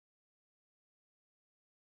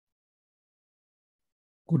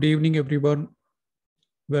Good evening, everyone.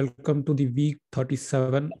 Welcome to the week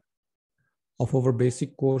 37 of our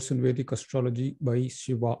basic course in Vedic Astrology by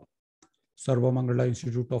SIVA, Sarvamangala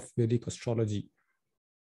Institute of Vedic Astrology.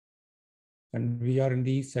 And we are in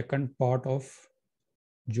the second part of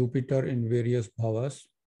Jupiter in various Bhavas,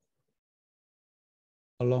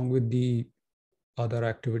 along with the other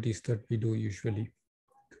activities that we do usually.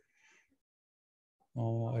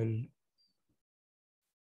 I'll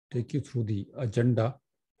take you through the agenda.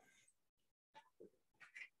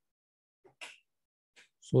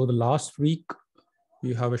 So the last week,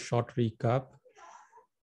 we have a short recap.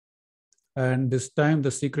 And this time, the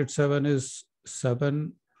secret 7 is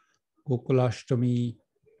 7 Gokulashtami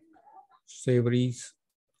Savories.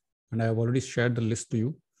 And I have already shared the list to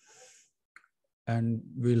you. And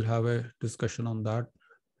we'll have a discussion on that.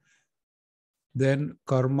 Then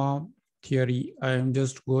karma theory. I am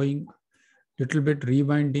just going a little bit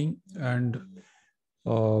rewinding and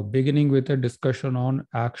beginning with a discussion on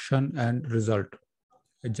action and result,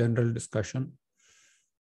 a general discussion.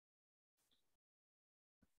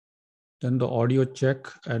 Then the audio check,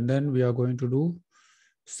 and then we are going to do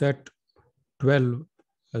set 12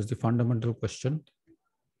 as the fundamental question.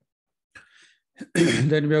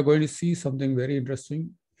 Then we are going to see something very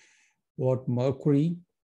interesting about Mercury.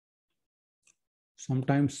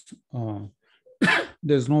 Sometimes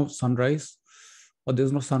there's no sunrise, or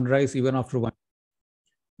there's no sunrise even after one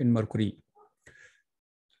in Mercury.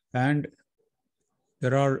 And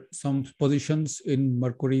there are some positions in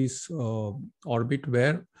Mercury's orbit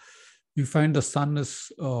where we find the sun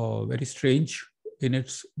is very strange in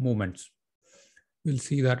its movements. We'll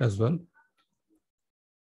see that as well.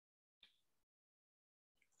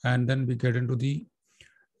 And then we get into the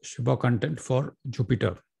Shiva content for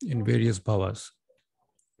Jupiter in various Bhavas,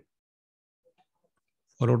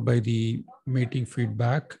 followed by the meeting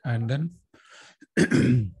feedback, and then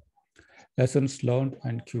lessons learned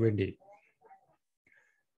and Q&A.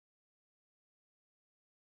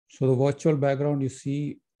 So the virtual background you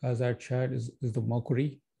see as I shared is the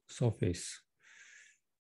Mercury surface.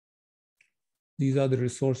 These are the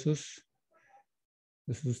resources.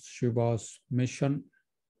 This is Shiva's mission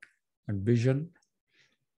and vision.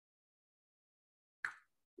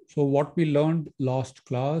 So what we learned last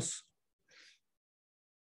class,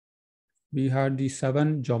 we had the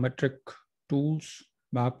 7 geometric tools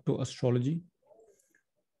mapped to astrology.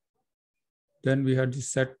 Then we had the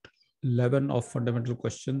set 11 of fundamental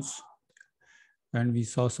questions. And we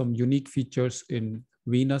saw some unique features in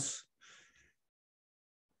Venus.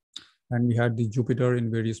 And we had the Jupiter in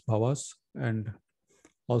various Bhavas. And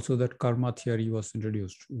also that karma theory was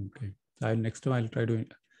introduced. Okay. Next time I'll try to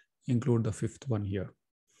include the 5th one here.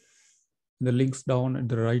 The links down at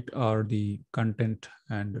the right are the content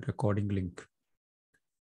and recording link.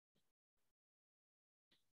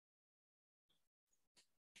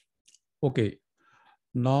 Okay,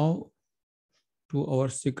 now to our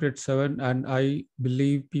secret 7, and I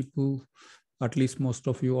believe people, at least most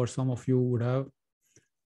of you or some of you would have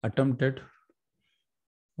attempted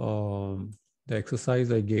the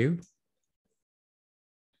exercise I gave.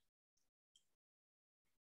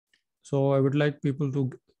 So I would like people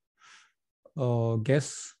to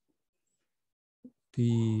guess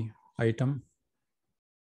the item.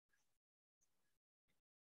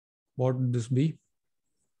 What would this be?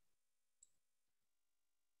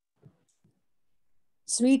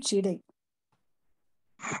 Sweet chidai.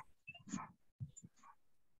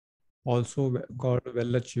 Also called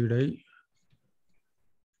Vella Chidai.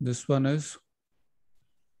 This one is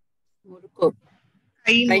Murukku.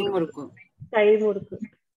 Kai murukku. Kai murukku.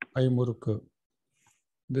 Kai murukku.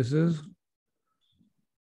 This is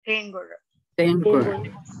Tengural.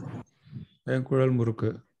 Tengural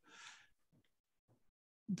murukku.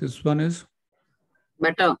 This one is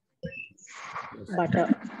Butter.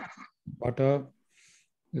 Butter.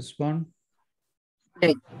 This one?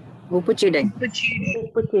 Uppu chidai.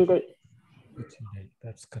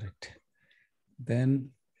 That's correct.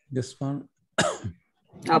 Then this one?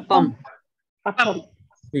 Appam.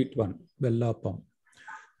 Sweet one, Bella appam.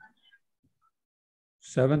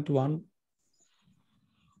 7th one?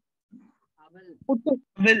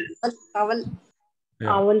 Aval. Yeah.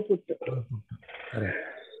 Aval puttu. Correct.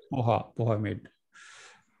 Poha made.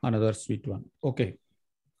 Another sweet one. Okay.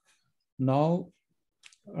 Now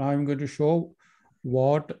I'm going to show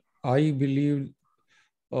what I believe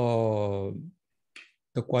the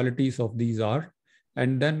qualities of these are,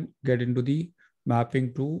 and then get into the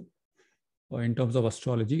mapping to in terms of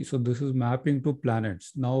astrology. So this is mapping to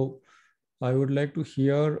planets. Now I would like to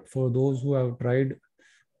hear for those who have tried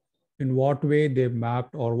in what way they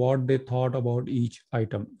mapped or what they thought about each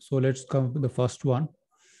item. So let's come to the first one.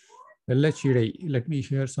 Let me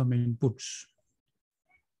share some inputs.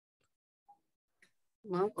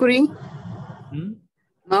 Mercury. Hmm?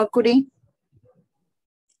 Mercury.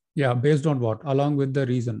 Yeah, based on what? Along with the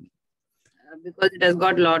reason. Because it has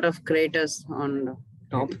got a lot of craters on the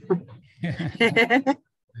top.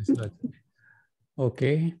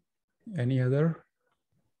 Okay. Any other?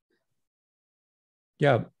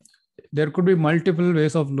 Yeah, there could be multiple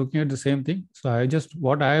ways of looking at the same thing. So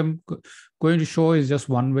what I am going to show is just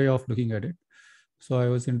one way of looking at it. So I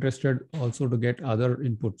was interested also to get other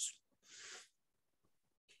inputs.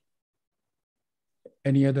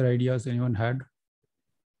 Any other ideas anyone had?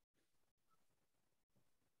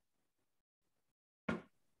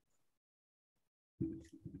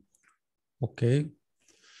 Okay.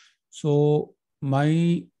 So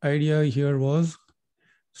my idea here was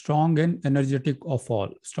strong and energetic of all.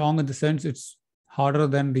 Strong in the sense it's harder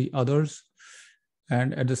than the others.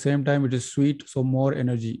 And at the same time, it is sweet. So more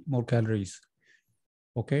energy, more calories.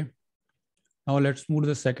 Okay. Now let's move to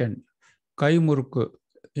the second. Kai Muruk.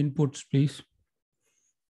 Inputs, please.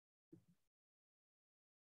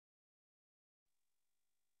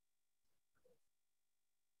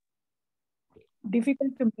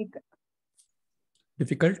 Difficult to make.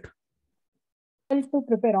 Difficult? Difficult to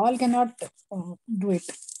prepare. All cannot do it.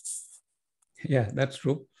 Yeah, that's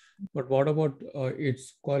true. But what about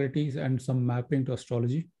its qualities and some mapping to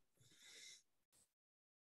astrology?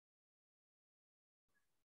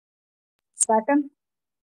 Saturn.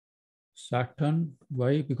 Saturn,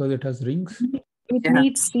 why? Because it has rings? It Yeah.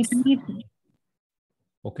 needs.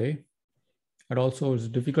 Okay. And also it's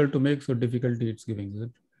difficult to make, so difficulty it's giving, is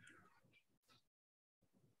it?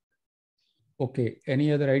 Okay.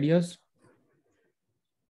 Any other ideas?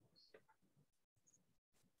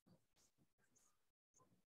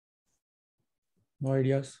 No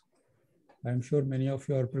ideas? I'm sure many of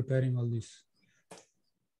you are preparing all this.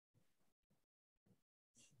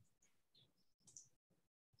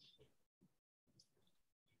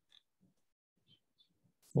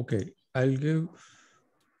 Okay. I'll give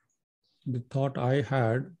the thought I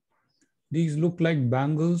had. These look like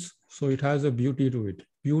bangles, so it has a beauty to it.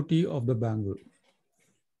 Beauty of the bangle.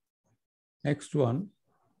 Next one.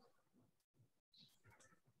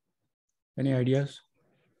 Any ideas?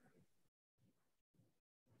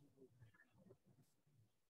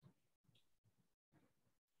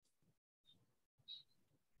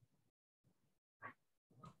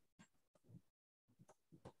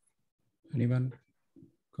 Anyone?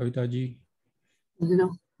 Kavita ji?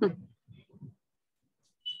 No.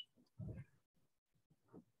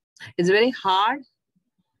 It's very hard.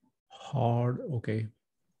 Hard, okay.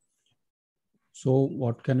 So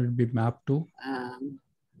what can it be mapped to?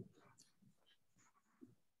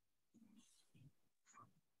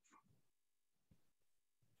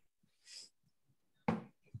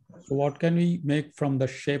 So what can we make from the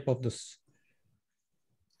shape of this?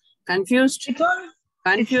 Confused.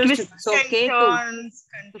 Confused. So Ketu.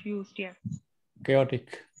 Confused, yeah.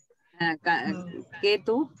 Chaotic.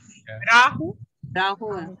 Ketu. Yeah.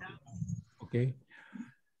 Rahu. Okay.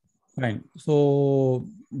 Fine. So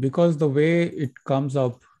because the way it comes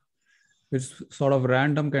up, it's sort of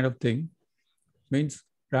random kind of thing. Means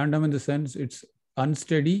random in the sense it's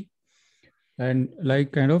unsteady and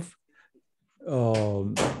like kind of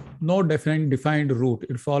no defined route.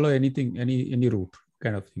 It follow anything, any route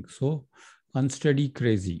kind of thing. So unsteady,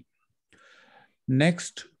 crazy.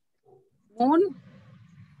 Next. Moon.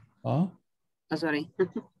 Oh, sorry.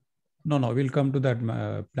 No, we'll come to that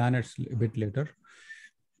planets a bit later.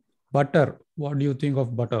 Butter. What do you think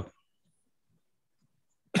of butter?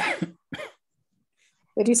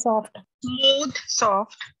 Very soft. Smooth,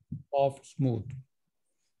 soft. Soft, smooth.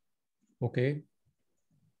 Okay.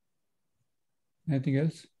 Anything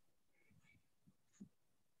else?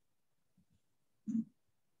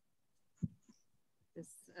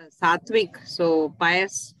 Sattvic. So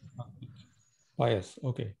pious. Pious.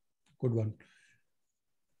 Okay. Good one.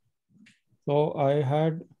 So I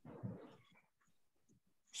had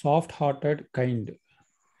soft-hearted, kind.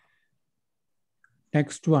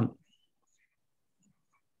 Next one.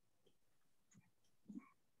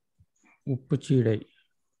 Uppuchidai.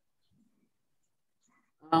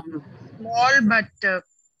 Small but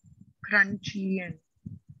crunchy and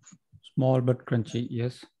Small but crunchy,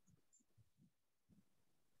 yes.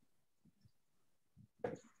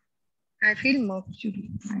 I feel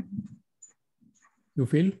Mercury. You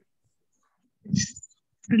feel? It's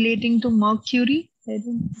relating to Mercury. I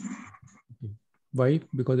think. Why?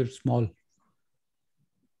 Because it's small.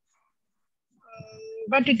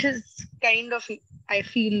 But it is kind of, I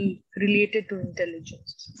feel, related to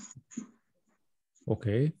intelligence.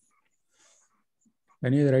 Okay.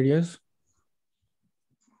 Any other ideas?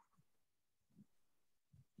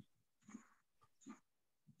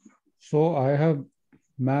 So I have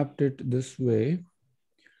mapped it this way.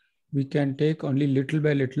 We can take only little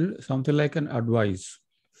by little, something like an advice.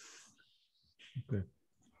 Okay.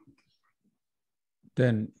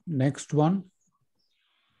 Then next one.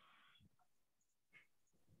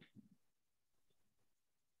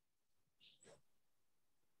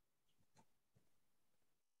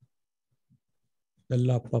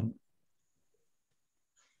 Vellapam.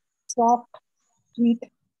 Soft, sweet.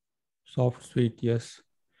 Soft, sweet, yes.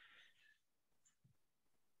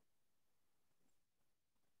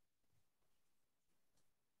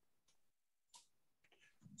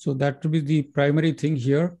 So that would be the primary thing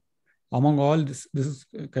here. Among all, this is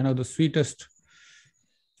kind of the sweetest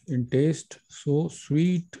in taste. So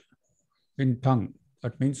sweet in tongue.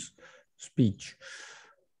 That means speech.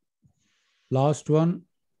 Last one.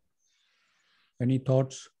 Any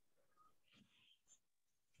thoughts?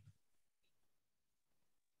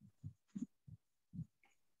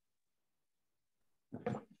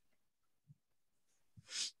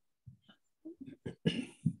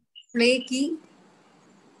 Flaky.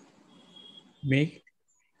 Make.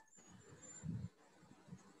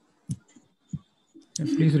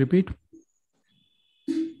 Please repeat.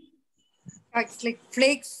 It's like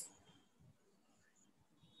flakes.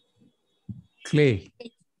 Clay.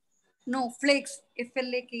 No, flakes.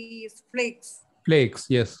 F-L-A-K-E is flakes. Flakes.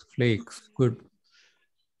 Yes, flakes. Good.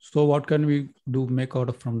 So what can we do make out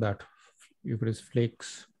of from that? If it is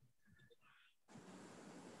flakes.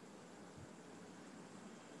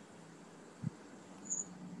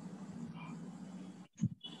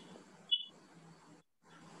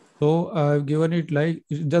 So I've given it like,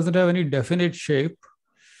 it doesn't have any definite shape.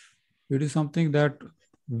 It is something that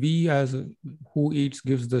we as who eats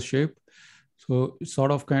gives the shape. So it's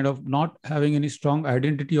sort of kind of not having any strong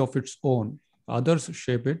identity of its own. Others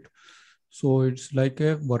shape it. So it's like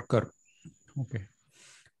a worker. Okay.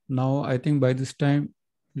 Now I think by this time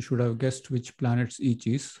you should have guessed which planets each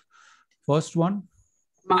is. First one.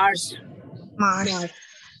 Mars. Mars.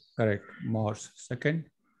 Correct. Mars. Second.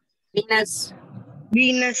 Venus.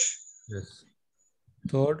 Venus. Yes.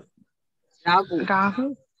 Third. Rahu.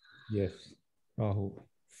 Rahu. Yes. Rahu.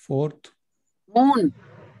 Fourth. Moon.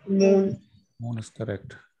 Moon. Moon is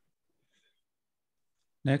correct.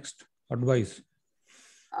 Next. Advice.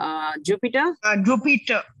 Jupiter.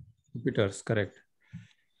 Jupiter. Jupiter is correct.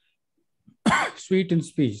 Sweet in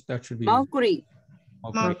speech. That should be Mercury.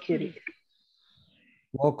 Mercury.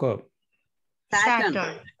 Walker.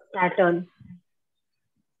 Saturn. Saturn.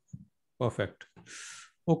 Perfect.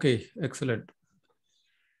 Okay, excellent.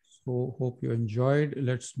 So hope you enjoyed.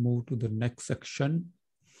 Let's move to the next section.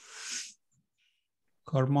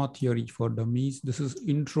 Karma theory for dummies. This is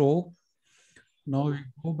intro. Now we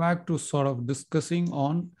go back to sort of discussing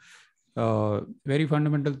on very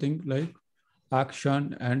fundamental thing like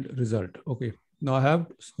action and result. Okay. Now I have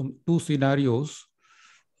two scenarios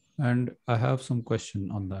and I have some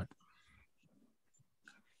question on that.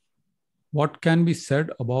 What can be said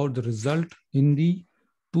about the result in the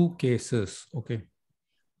two cases? Okay.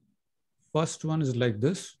 First one is like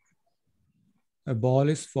this. A ball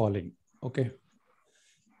is falling. Okay.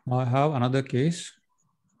 Now I have another case.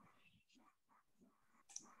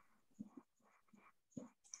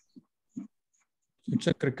 It's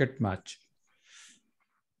a cricket match.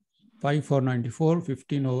 5 for 94,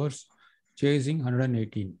 15 overs, chasing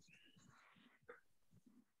 118.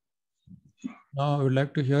 Now I would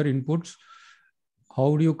like to hear inputs.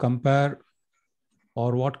 How do you compare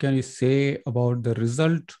or what can you say about the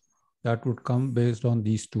result that would come based on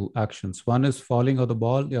these two actions? One is falling of the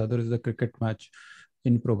ball, the other is the cricket match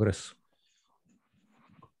in progress.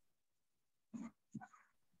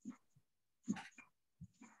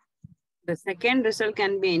 The second result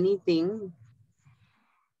can be anything.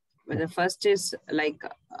 But the first is like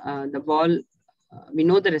the ball, we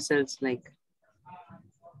know the results like.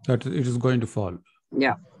 That it is going to fall.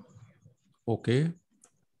 Yeah. Okay.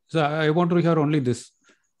 So I want to hear only this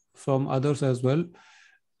from others as well.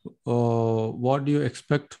 What do you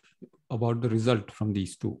expect about the result from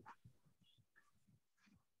these two?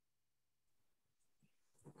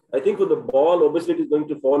 I think for the ball, obviously it is going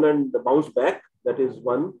to fall and bounce back. That is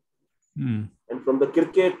one. And from the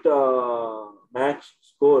cricket match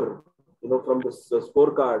score, from the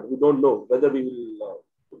scorecard, we don't know whether we will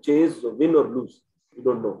chase, win or lose. We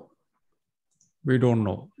don't know. We don't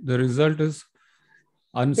know. The result is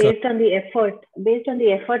uncertain. Based on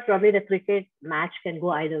the effort, probably the cricket match can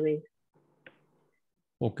go either way.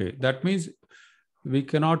 Okay, that means we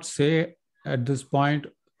cannot say at this point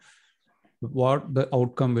what the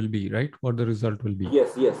outcome will be, right? What the result will be.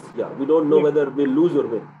 Yes, yeah. We don't know whether we'll lose or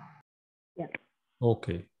win. Yeah.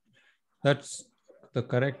 Okay. That's the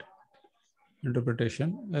correct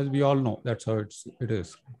interpretation. As we all know, that's how it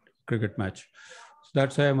is. Cricket match. So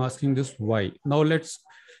that's why I'm asking this why. Now let's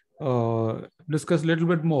discuss a little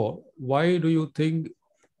bit more. Why do you think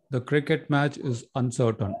the cricket match is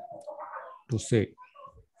uncertain to say?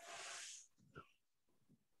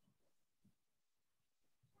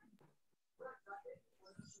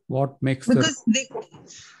 What makes Because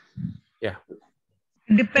yeah.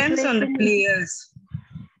 Depends on the players.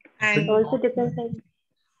 It And also depends on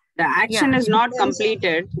The action Yeah, is not depends on-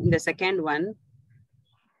 completed in the second one.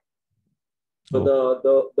 So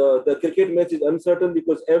the cricket match is uncertain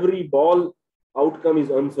because every ball outcome is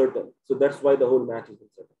uncertain. So that's why the whole match is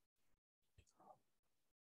uncertain.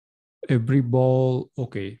 Every ball,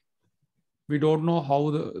 okay. We don't know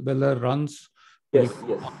how the bowler runs. Yes.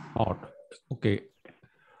 Not. Okay.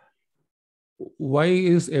 Why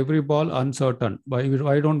is every ball uncertain?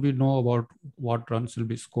 Why don't we know about what runs will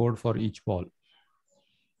be scored for each ball?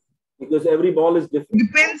 Because every ball is different.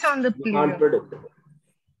 Depends on the You can't player. predict.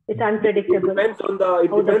 it's unpredictable. It depends on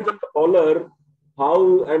the bowler,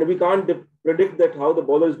 how, and we can't predict that how the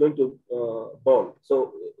bowler is going to ball.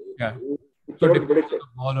 So Yeah. it So cannot be depends predicted. on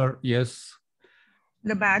the bowler, yes.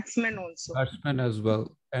 The batsman also. Batsman as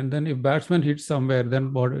well. And then if batsman hits somewhere,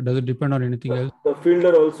 then what does it depend on anything else? The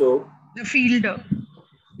fielder also. The fielder.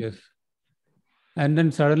 Yes. And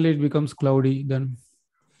then suddenly it becomes cloudy, then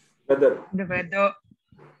Weather. The weather.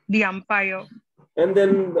 The umpire. And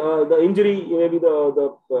then the injury, maybe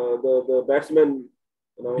the batsman,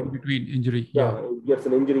 in between injury. gets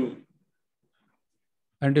an injury.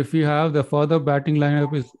 And if we have the further batting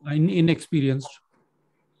lineup is inexperienced,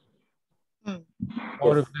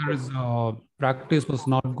 or if there is practice was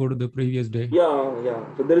not good the previous day. Yeah.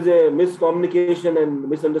 So there is a miscommunication and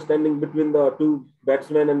misunderstanding between the two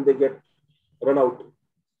batsmen, and they get run out.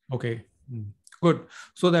 Okay, good.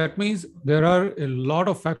 So that means there are a lot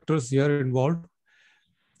of factors here involved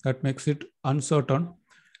that makes it uncertain.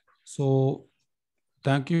 So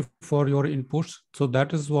thank you for your inputs. So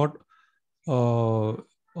that is what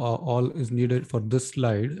all is needed for this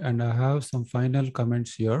slide. And I have some final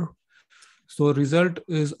comments here. So result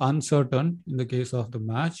is uncertain in the case of the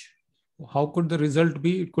match. How could the result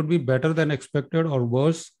be? It could be better than expected or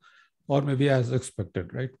worse, or maybe as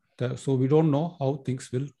expected, right? So we don't know how things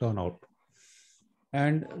will turn out.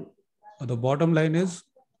 And the bottom line is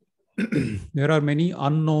there are many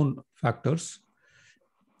unknown factors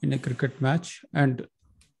in a cricket match, and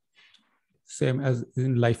same as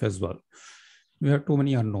in life as well. We have too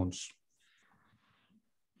many unknowns.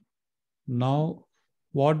 Now,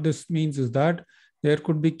 what this means is that there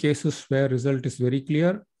could be cases where result is very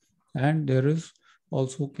clear, and there is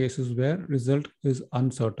also cases where result is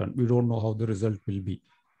uncertain. We don't know how the result will be.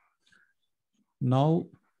 Now,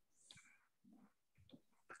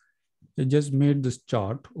 I just made this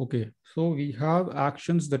chart. Okay, so we have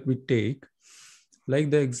actions that we take,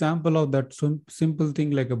 like the example of that simple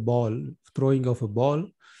thing like a ball, throwing of a ball.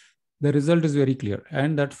 The result is very clear,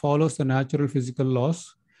 and that follows the natural physical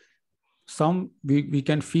laws. Some we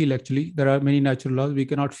can feel, actually. There are many natural laws we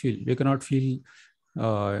cannot feel. We cannot feel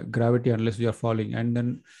gravity unless we are falling, and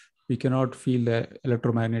then we cannot feel the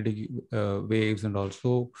electromagnetic waves and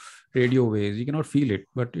also radio waves. You cannot feel it,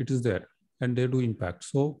 but it is there, and they do impact.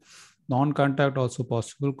 So non-contact also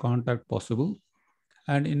possible, contact possible.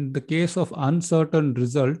 And in the case of uncertain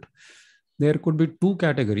result, there could be two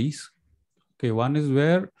categories. Okay, one is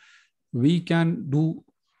where we can do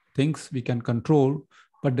things we can control,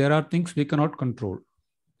 but there are things we cannot control.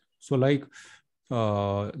 So like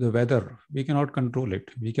the weather, we cannot control it.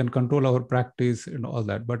 We can control our practice and all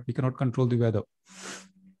that, but we cannot control the weather.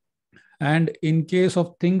 And in case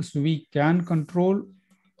of things we can control,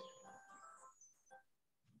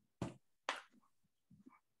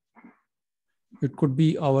 it could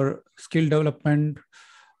be our skill development,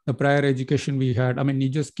 the prior education we had. I mean, you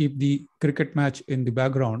just keep the cricket match in the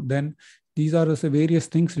background, then these are the various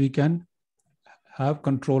things we can have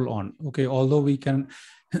control on. Okay, although we can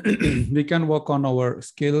we can work on our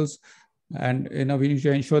skills, and we need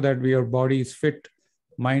to ensure that your body is fit,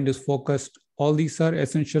 mind is focused. All these are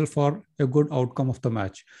essential for a good outcome of the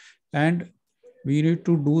match. And we need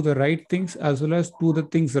to do the right things as well as do the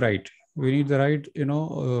things right. We need the right,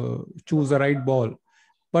 choose the right ball,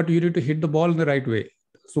 but you need to hit the ball in the right way.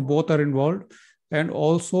 So both are involved. And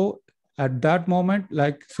also at that moment,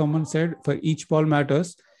 like someone said, for each ball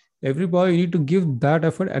matters. Every ball you need to give that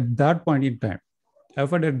effort at that point in time.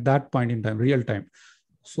 Effort at that point in time, real time.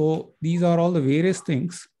 So these are all the various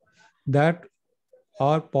things that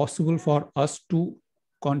are possible for us to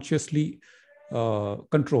consciously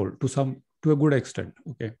control to a good extent.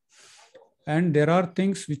 Okay. And there are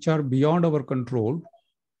things which are beyond our control.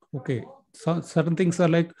 Okay. So certain things are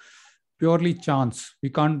like purely chance. We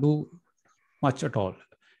can't do much at all.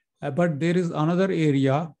 But there is another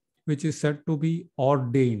area which is said to be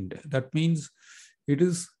ordained. That means it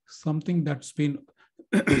is something that's been,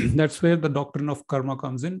 that's where the doctrine of karma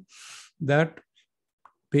comes in, that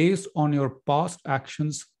based on your past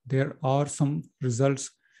actions, there are some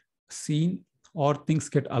results seen, or things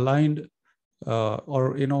get aligned,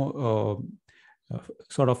 or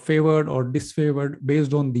sort of favored or disfavored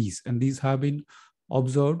based on these, and these have been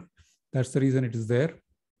observed. That's the reason it is there,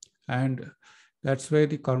 and that's where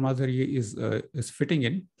the karmasari is fitting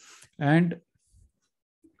in. And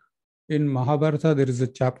in Mahabharata, there is a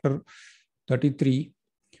chapter 33,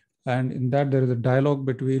 and in that there is a dialogue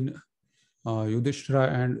between Yudhishthira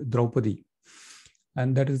and Draupadi,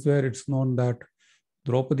 and that is where it's known that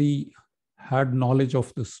Draupadi had knowledge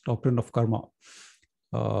of this doctrine of karma,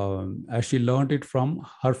 as she learned it from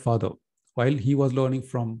her father, while he was learning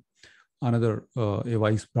from another a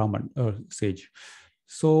wise Brahman sage.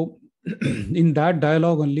 So in that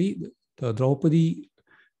dialogue only, the Draupadi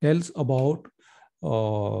tells about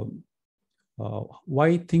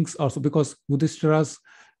why things are so, because Yudhishthira's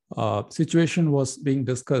situation was being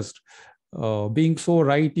discussed, being so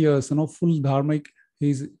righteous, full dharmic,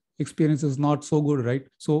 his experience is not so good, right?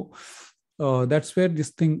 So that's where this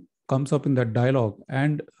thing comes up in that dialogue,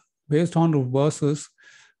 and based on the verses,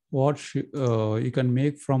 what you can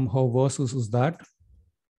make from her verses is that,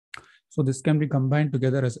 so this can be combined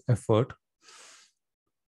together as effort.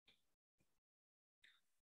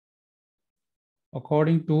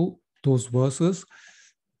 According to those verses,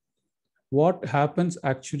 what happens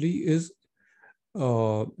actually is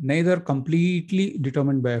neither completely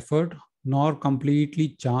determined by effort nor completely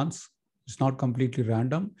chance. It's not completely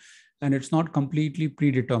random, and it's not completely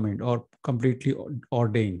predetermined or completely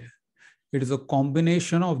ordained. It is a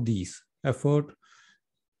combination of these: effort,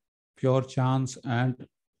 pure chance, and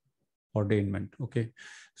ordainment. Okay,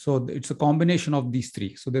 so it's a combination of these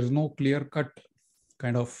three. So there is no clear-cut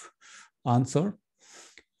kind of answer.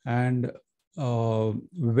 And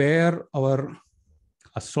where our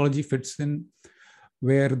astrology fits in,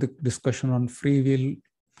 where the discussion on free will,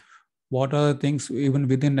 what are the things even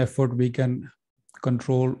within effort we can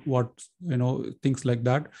control, what, things like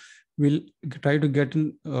that, we'll try to get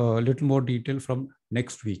in a little more detail from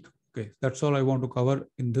next week. Okay, that's all I want to cover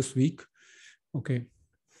in this week. Okay,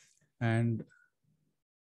 and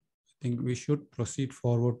I think we should proceed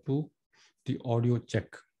forward to the audio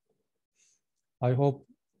check. I hope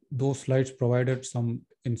those slides provided some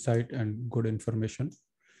insight and good information,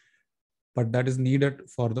 but that is needed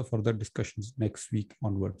for the further discussions next week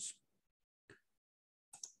onwards.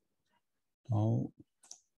 Now,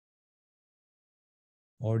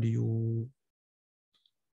 audio.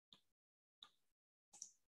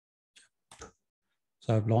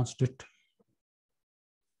 So I've launched it.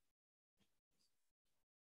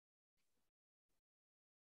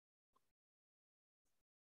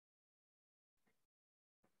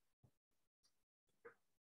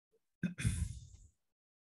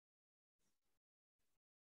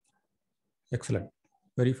 Excellent.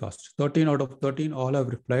 Very fast. 13 out of 13, all have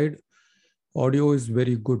replied. Audio is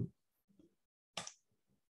very good.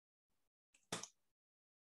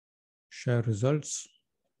 Share results.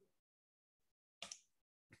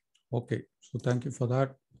 Okay, so thank you for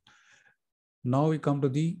that. Now we come to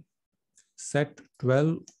the set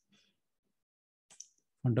 12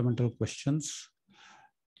 fundamental questions.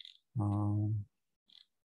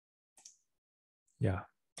 Yeah,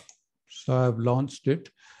 so I've launched it.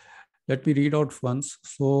 Let me read out once.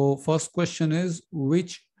 So first question is,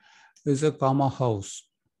 which is a Kama house,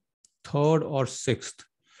 3rd or 6th?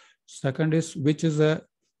 Second is, which is an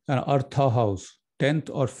Artha house, 10th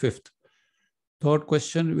or 5th? Third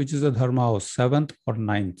question, which is a Dharma house, 7th or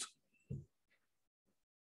 9th?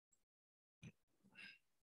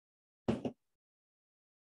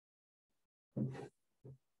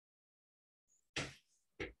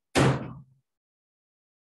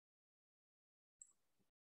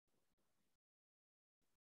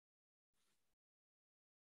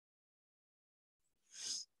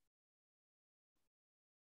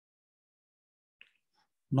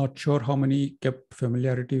 Not sure how many kept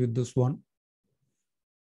familiarity with this one.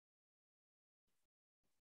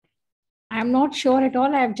 I'm not sure at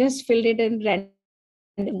all. I've just filled it in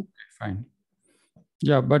random. Fine.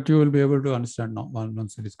 Yeah, but you will be able to understand now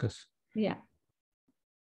once we discuss. Yeah.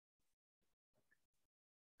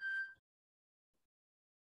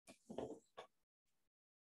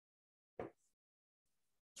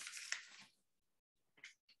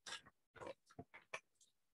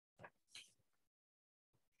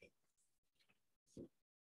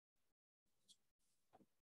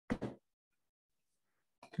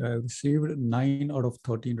 Okay, I received 9 out of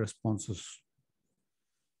 13 responses.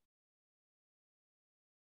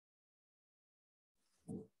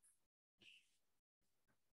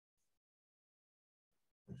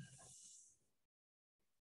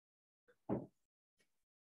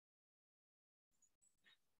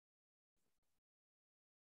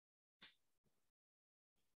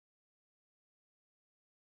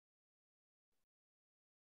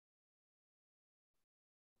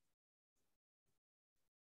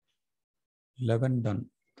 $11 done,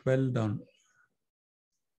 $12 done.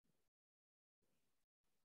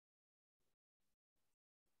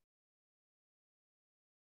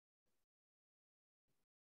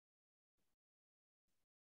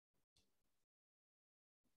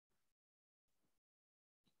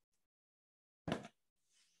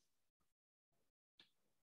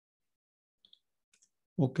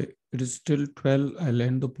 Okay, it is still 12. I'll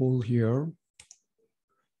end the poll here.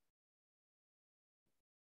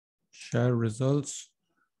 Share results.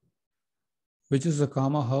 Which is the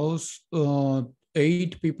Kama house?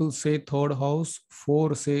 8 people say 3rd house,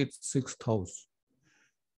 4 say 6th house.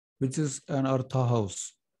 Which is an Artha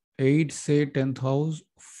house? 8 say 10th house,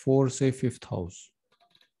 4 say 5th house.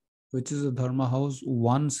 Which is a Dharma house?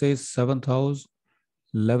 1 says 7th house,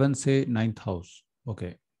 11 say 9th house.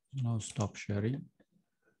 Okay, now stop sharing.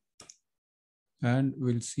 And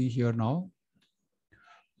we'll see here now.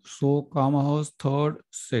 So Kama house 3rd,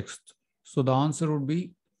 6th. So the answer would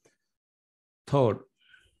be 3rd.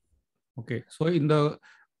 Okay, so in the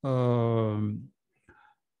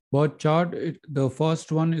birth chart, the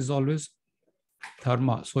first one is always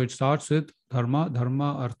Dharma. So it starts with Dharma,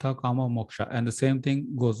 Dharma, Artha, Kama, Moksha. And the same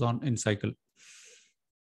thing goes on in cycle.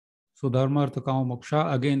 So Dharma, Artha, Kama,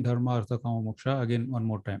 Moksha. Again Dharma, Artha, Kama, Moksha. Again one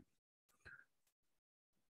more time.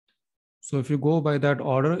 So if you go by that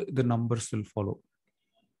order, the numbers will follow.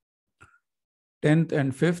 10th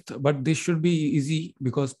and 5th, but this should be easy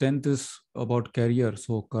because 10th is about career.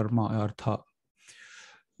 So Karma, Artha.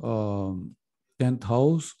 10th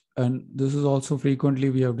house. And this is also frequently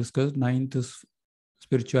we have discussed. 9th is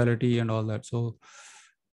spirituality and all that. So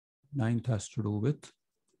 9th has to do with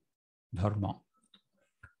Dharma.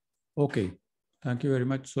 Okay, thank you very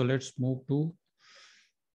much. So let's move to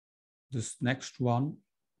this next one.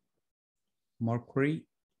 Mercury.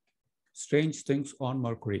 Strange things on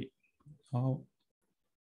Mercury. Now,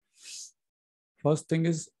 first thing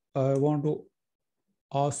is I want to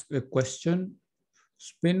ask a question.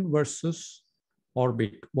 Spin versus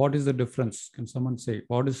orbit. What is the difference? Can someone say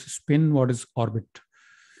what is spin? What is orbit?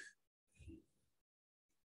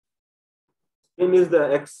 Spin is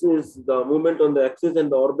the axis, the movement on the axis,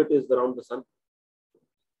 and the orbit is around the sun.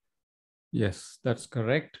 Yes, that's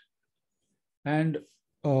correct. And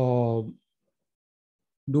do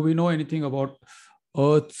we know anything about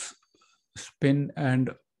Earth's spin and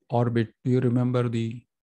orbit? Do you remember the?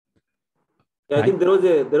 Yeah, I think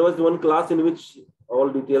there was one class in which all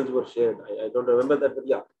details were shared. I don't remember that, but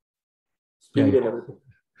yeah, speed and everything.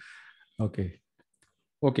 Okay.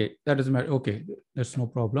 Okay, that is my okay. That's no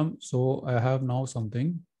problem. So I have now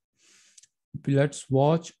something. Let's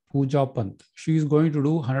watch Pooja Pant. She is going to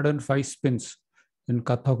do 105 spins in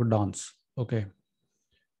Kathak dance. Okay.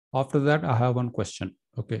 After that, I have one question.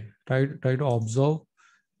 Okay. Try to observe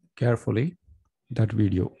carefully that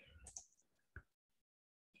video.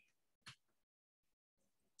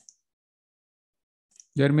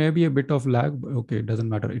 There may be a bit of lag, but okay, it doesn't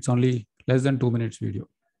matter. It's only less than 2 minutes video.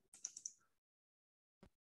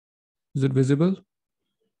 Is it visible?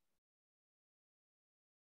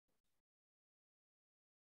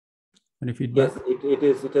 Any feedback? Yes, it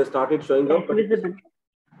is. It has started showing up. But visible.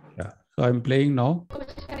 Yeah. So I'm playing now.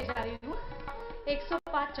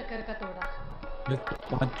 105 चक्कर का तोड़ा. Let's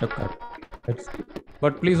 5 चक्कर.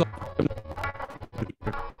 But please.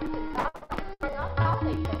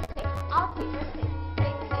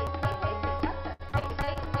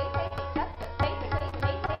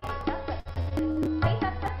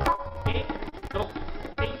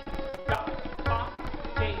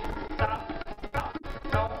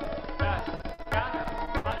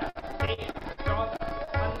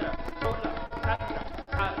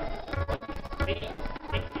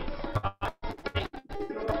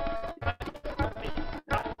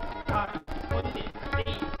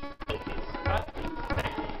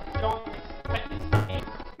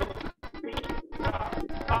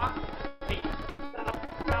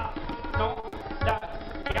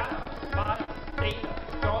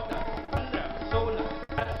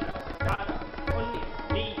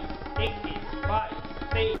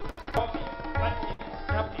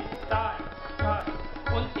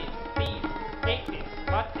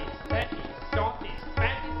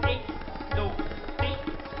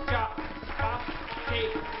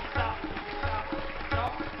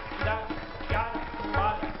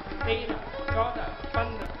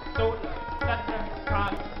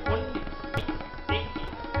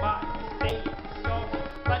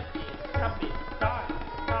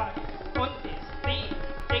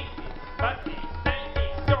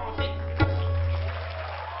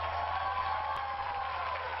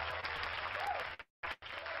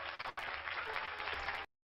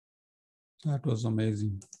 That was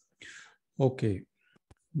amazing. Okay,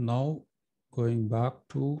 now going back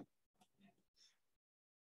to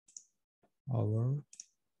our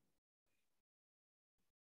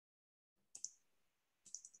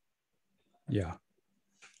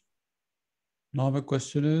Now my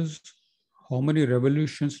question is, how many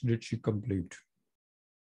revolutions did she complete?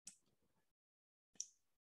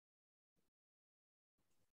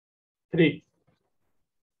 Three.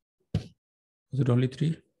 Was it only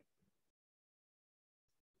 3?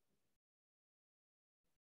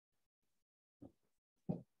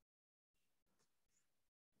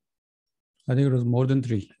 I think it was more than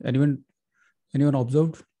 3. Anyone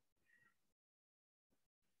observed?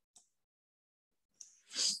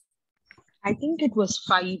 I think it was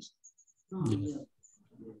 5. Yes.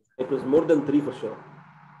 It was more than 3 for sure.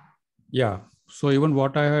 Yeah. So even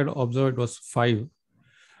what I had observed was 5.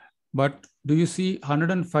 But do you see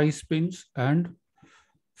 105 spins and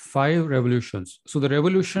 5 revolutions? So the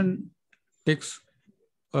revolution takes,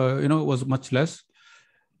 was much less.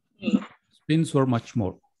 Spins were much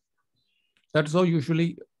more. That's how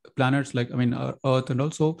usually planets like, Earth and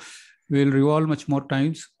also will revolve much more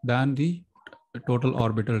times than the total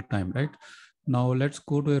orbital time, right? Now let's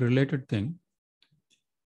go to a related thing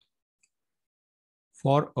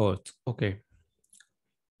for Earth. Okay.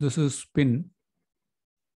 This is spin.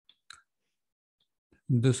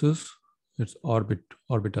 This is its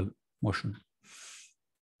orbital motion.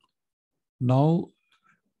 Now,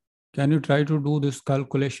 can you try to do this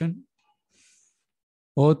calculation?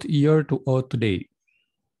 Earth year to Earth day.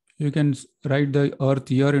 You can write the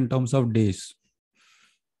Earth year in terms of days.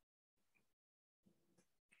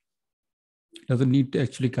 Doesn't need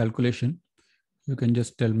actually calculation. You can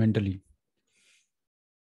just tell mentally.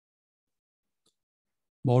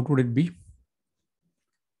 What would it be?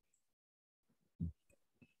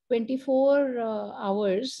 24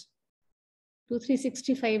 hours to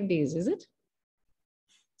 365 days, is it?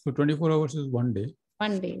 So 24 hours is 1 day.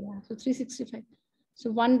 1 day, yeah. So 365.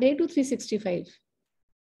 So 1 day to 365.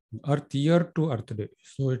 Earth year to Earth day.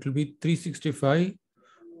 So it will be 365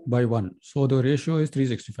 by 1. So the ratio is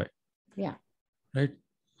 365. Yeah. Right.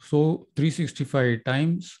 So 365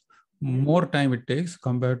 times more time it takes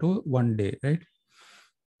compared to 1 day, right?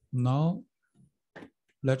 Now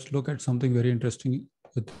let's look at something very interesting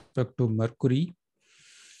with respect to Mercury.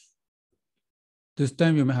 This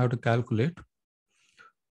time you may have to calculate.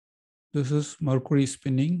 This is Mercury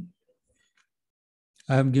spinning.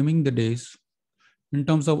 I am giving the days. In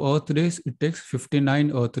terms of Earth days, it takes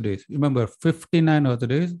 59 Earth days. Remember, 59 Earth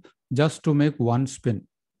days just to make 1 spin.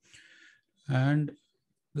 And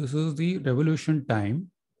this is the revolution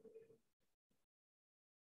time.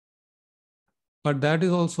 But that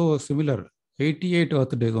is also similar, 88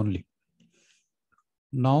 Earth days only.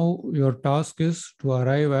 Now your task is to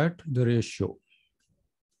arrive at the ratio.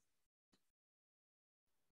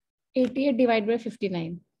 88 divided by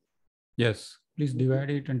 59. Yes, please divide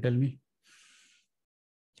it and tell me.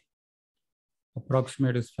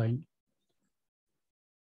 Approximate is fine.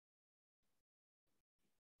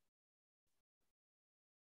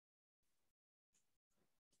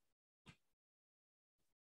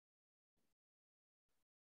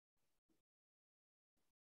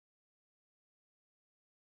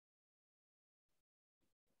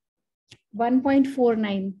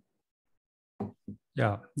 $1.49.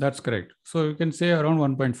 Yeah, that's correct. So you can say around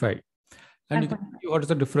 1.5. And you can see what is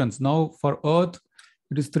the difference. Now for Earth,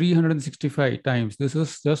 it is 365 times. This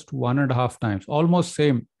is just 1.5 times, almost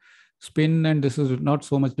same spin, and this is not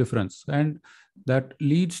so much difference. And that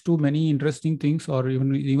leads to many interesting things, or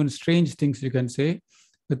even strange things, you can say,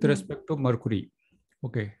 with respect to Mercury.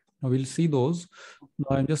 Okay, now we'll see those.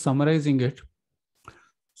 Now I'm just summarizing it.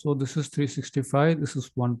 So this is 365, this is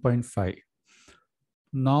 1.5.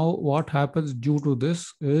 Now what happens due to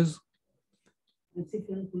this is,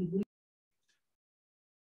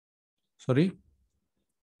 sorry.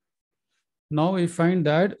 Now we find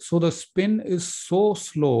that, so the spin is so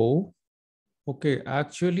slow. Okay,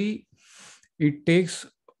 actually it takes,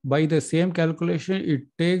 by the same calculation, it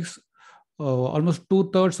takes almost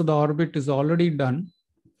 2/3 of the orbit is already done.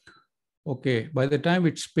 Okay, by the time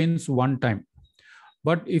it spins 1 time.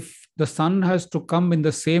 But if the sun has to come in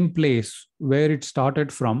the same place where it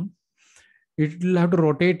started from, it will have to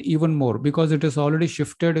rotate even more because it is already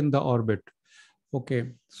shifted in the orbit.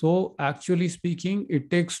 Okay, so actually speaking, it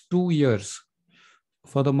takes 2 years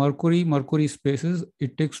for the Mercury spaces.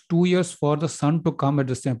 It takes 2 years for the sun to come at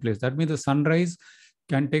the same place. That means the sunrise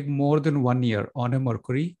can take more than 1 year on a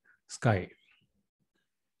Mercury sky.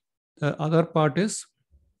 The other part is,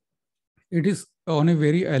 it is on a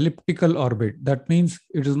very elliptical orbit. That means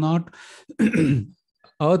it is not,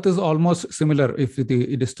 Earth is almost similar if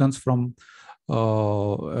the distance from,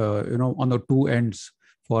 on the two ends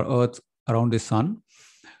for Earth around the sun,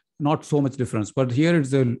 not so much difference, but here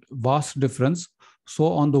it's a vast difference. So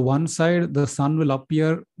on the one side, the sun will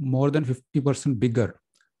appear more than 50% bigger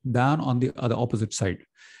than on the other opposite side.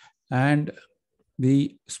 And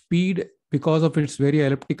the speed, because of its very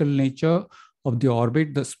elliptical nature of the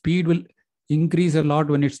orbit, the speed will increase a lot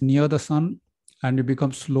when it's near the sun, and it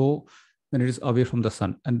becomes slow when it is away from the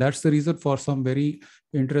sun. And that's the reason for some very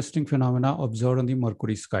interesting phenomena observed on the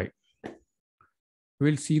Mercury sky.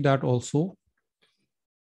 We'll see that also.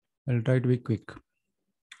 I'll try to be quick.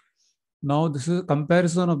 Now, this is a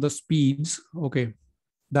comparison of the speeds. Okay,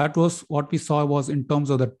 that was what we saw was in terms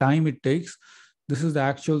of the time it takes. This is the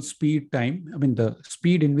actual speed time. I mean, the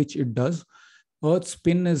speed in which it does. Earth's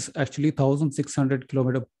spin is actually 1,600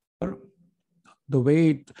 kilometers per hour. The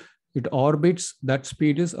way it orbits, that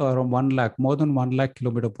speed is around 1 lakh, more than 1 lakh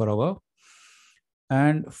kilometers per hour.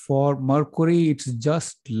 And for Mercury, it's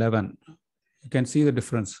just 11. You can see the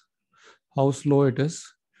difference, how slow it is.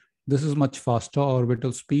 This is much faster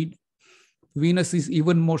orbital speed. Venus is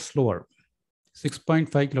even more slower,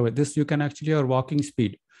 6.5 kilometers. This you can actually our walking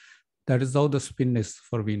speed. That is how the spin is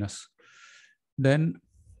for Venus. Then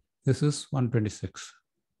this is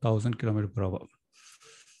 126,000 kilometers per hour.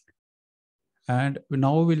 And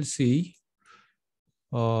now we'll see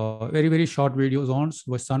very, very short videos on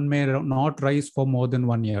where sun may not rise for more than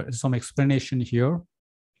 1 year. There's some explanation here.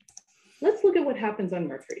 Let's look at what happens on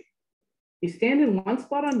Mercury. You stand in one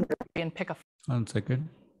spot on Mercury and pick a... 1 second.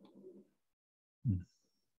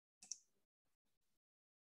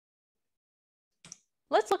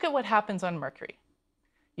 Let's look at what happens on Mercury.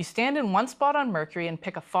 You stand in one spot on Mercury and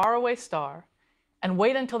pick a faraway star and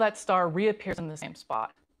wait until that star reappears in the same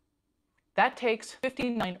spot. That takes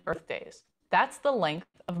 59 Earth days. That's the length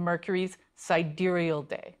of Mercury's sidereal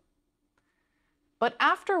day. But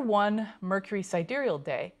after one Mercury sidereal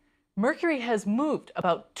day, Mercury has moved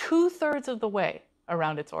about 2/3 of the way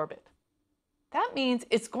around its orbit. That means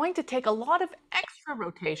it's going to take a lot of extra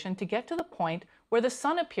rotation to get to the point where the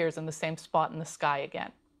sun appears in the same spot in the sky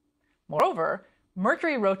again. Moreover,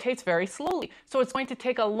 Mercury rotates very slowly, so it's going to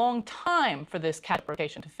take a long time for this catch-up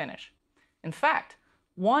rotation to finish. In fact,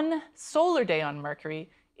 one solar day on Mercury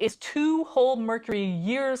is 2 whole Mercury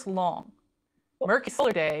years long. Mercury's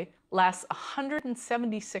solar day lasts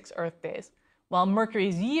 176 Earth days, while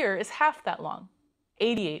Mercury's year is half that long,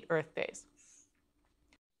 88 Earth days.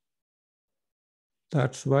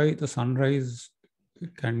 That's why the sunrise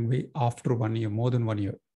can be after 1 year, more than 1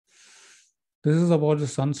 year. This is about the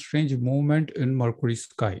sun's strange movement in Mercury's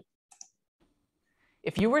sky.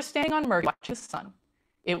 If you were standing on Mercury watching the sun,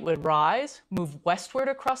 it would rise, move westward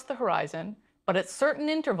across the horizon, but at certain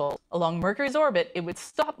intervals along Mercury's orbit, it would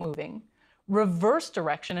stop moving, reverse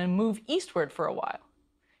direction, and move eastward for a while.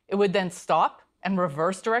 It would then stop and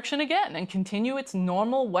reverse direction again and continue its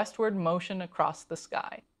normal westward motion across the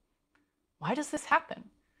sky. Why does this happen?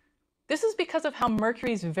 This is because of how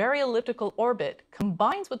Mercury's very elliptical orbit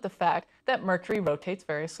combines with the fact that Mercury rotates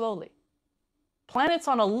very slowly. Planets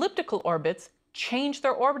on elliptical orbits change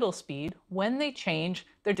their orbital speed when they change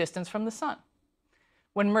their distance from the sun.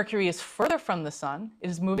 When Mercury is further from the sun, it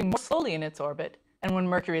is moving more slowly in its orbit, and when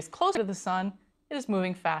Mercury is closer to the sun, it is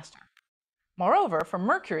moving faster. Moreover, for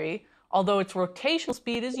Mercury, although its rotational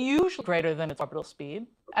speed is usually greater than its orbital speed,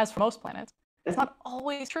 as for most planets, that's not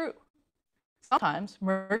always true. Sometimes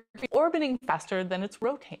Mercury is orbiting faster than it's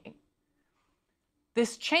rotating.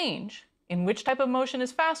 This change in which type of motion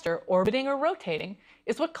is faster, orbiting or rotating,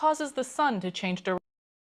 is what causes the sun to change direction.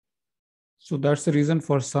 So that's the reason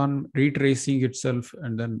for sun retracing itself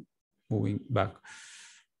and then moving back.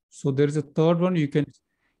 So there is a third one you can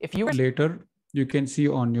later you can see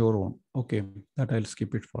on your own. Okay, that I'll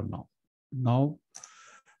skip it for now. Now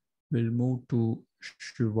we'll move to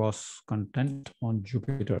Shiva's content on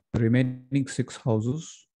Jupiter. The remaining 6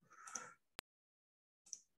 houses.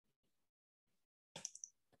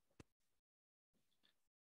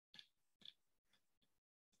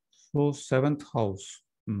 So 7th house.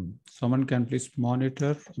 Someone can please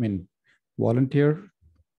monitor, volunteer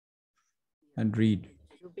and read.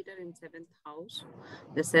 Jupiter in 7th house.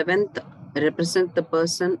 The 7th represents the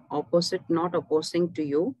person opposite, not opposing to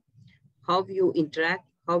you, how you interact,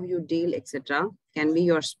 how you deal, etc. can be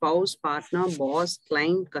your spouse, partner, boss,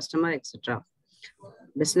 client, customer, etc.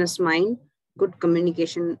 Business mind, good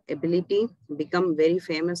communication ability, become very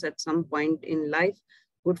famous at some point in life,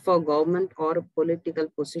 good for government or political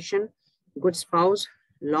position, good spouse,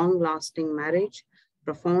 long-lasting marriage,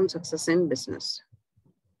 profound success in business.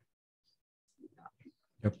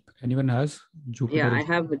 Yep. Anyone has Jupiter? Yeah, I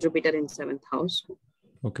have Jupiter in 7th house.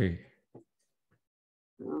 Okay.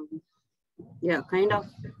 Yeah, kind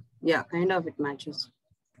of it matches.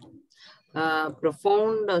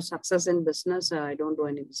 Profound success in business. I don't do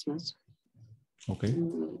any business. Okay.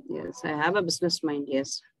 Yes, I have a business mind.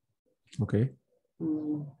 Yes. Okay.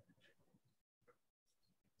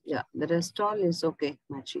 Yeah, the rest all is okay,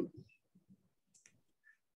 matching.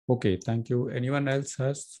 Okay, thank you. Anyone else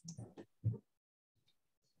has?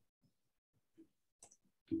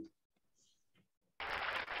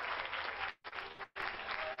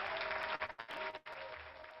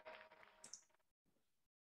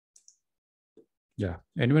 Yeah,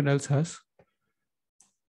 anyone else has?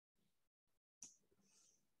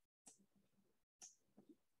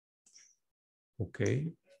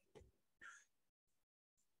 Okay.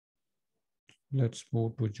 Let's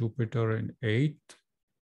move to Jupiter in 8th.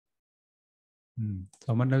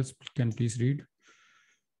 Someone else can please read.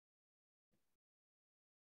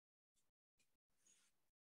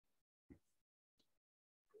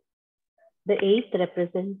 The 8th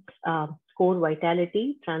represents core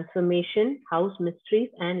vitality, transformation, house mysteries,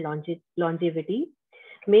 and longevity.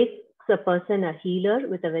 Makes a person a healer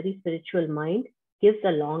with a very spiritual mind, gives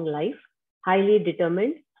a long life, highly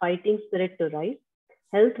determined, fighting spirit to rise.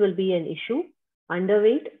 Health will be an issue,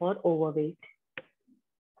 underweight or overweight.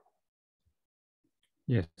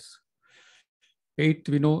 Yes. 8th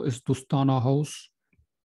we know is Dustana house.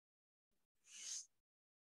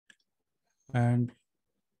 And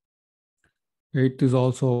 8th is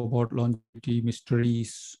also about longevity,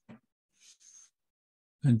 mysteries.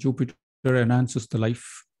 And Jupiter enhances the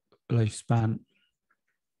lifespan.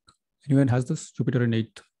 Anyone has this? Jupiter in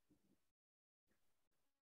 8th?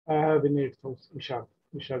 I have in 8th house, Vishal.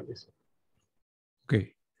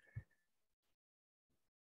 Okay.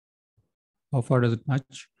 How far does it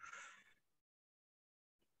match?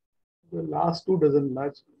 The last two doesn't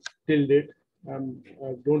match till date. I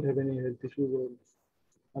don't have any health issues, or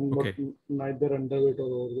I'm Okay. not neither underweight or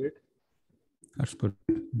overweight. That's good.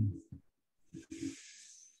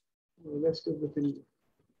 Rest of the thing.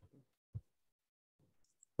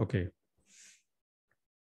 Okay.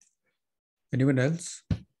 Anyone else?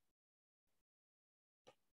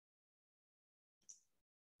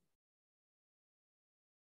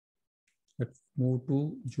 Let's move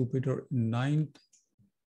to Jupiter in 9th.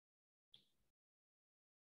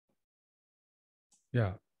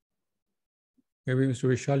 Yeah. Maybe Mr.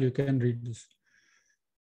 Vishal, you can read this.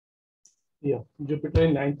 Yeah, Jupiter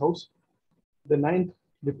in 9th house. The 9th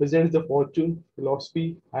represents the fortune,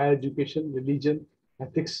 philosophy, higher education, religion,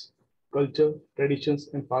 ethics, culture, traditions,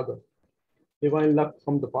 and father. Divine luck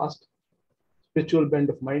from the past, spiritual bent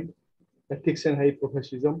of mind, ethics and high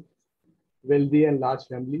professionalism, wealthy and large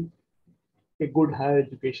family, a good higher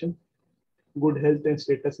education, good health and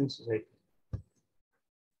status in society.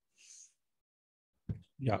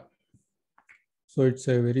 Yeah. So it's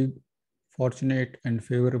a very fortunate and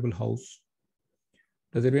favorable house.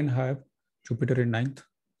 Does everyone have Jupiter in 9th?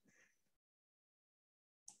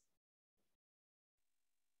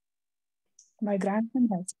 My grandson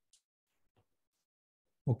has.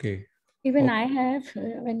 Okay. Even I have,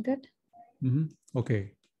 Venkat.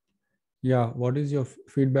 Okay. Yeah. What is your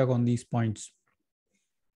feedback on these points?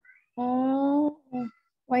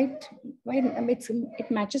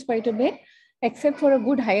 It matches quite a bit, except for a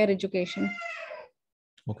good higher education.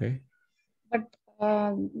 Okay. But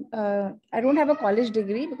I don't have a college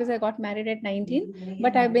degree because I got married at 19,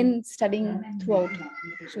 but I've been studying throughout.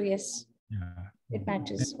 So yes, it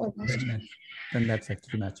matches almost. Then that's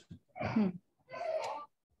actually matching.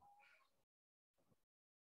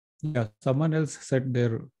 Yeah, someone else said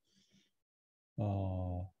their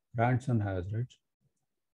grandson has, right?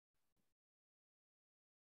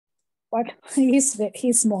 But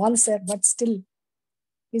he's small, sir, but still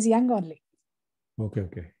he's young only.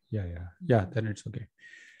 Okay. Yeah, then it's okay.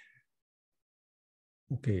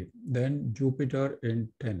 Okay, then Jupiter in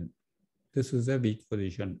 10. This is a weak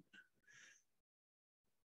position.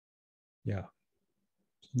 Yeah.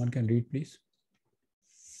 Someone can read, please.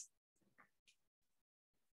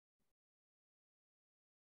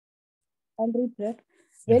 I'll read that.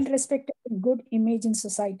 Well respected, good image in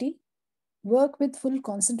society. Work with full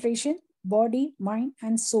concentration, body, mind,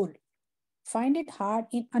 and soul. Find it hard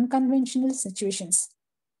in unconventional situations.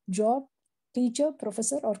 Job, teacher,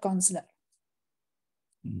 professor, or counselor.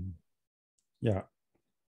 Yeah.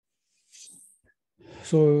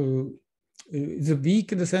 So it's a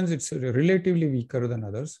weak in the sense it's relatively weaker than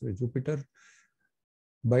others. Jupiter,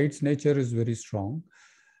 by its nature, is very strong.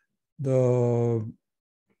 One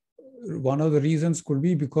of the reasons could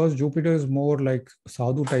be because Jupiter is more like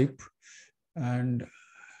sadhu type, and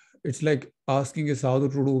it's like asking a sadhu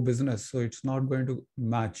to do business, so it's not going to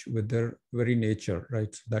match with their very nature,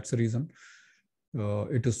 right? So that's the reason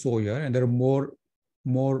it is so here, and they're more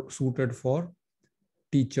suited for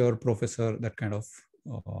teacher, professor, that kind of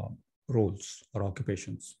roles or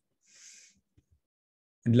occupations,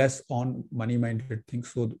 and less on money-minded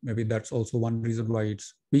things. So maybe that's also one reason why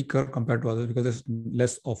it's weaker compared to others, because there's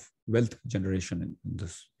less of wealth generation in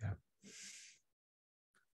this. Yeah.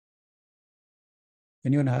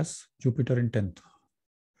 Anyone has Jupiter in 10th?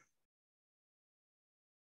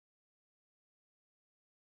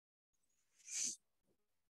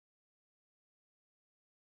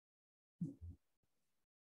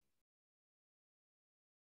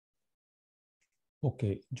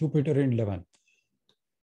 Okay, Jupiter in 11th.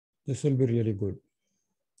 This will be really good.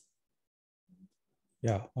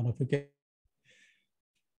 Yeah, one of you can.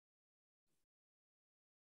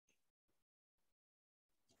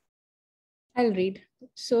 I'll read.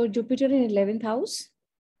 So Jupiter in 11th house,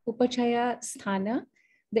 Upachaya Sthana.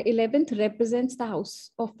 The 11th represents the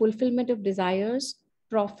house of fulfillment of desires,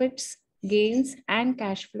 profits, gains, and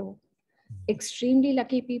cash flow. Extremely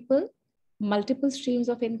lucky people, multiple streams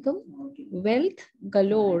of income, wealth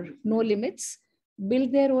galore, no limits,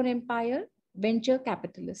 build their own empire, venture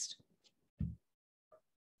capitalist.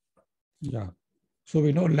 Yeah. So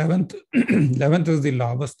we know 11th, 11th is the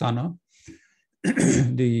Lavasthana,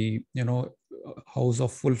 the house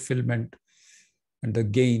of fulfillment and the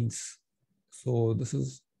gains. So this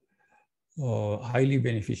is highly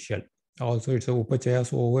beneficial. Also, it's a upachaya,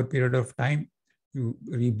 so over a period of time, you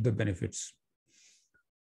reap the benefits.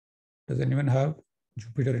 Does anyone have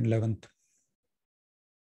Jupiter in 11th?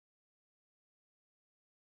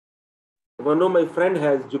 One of my friend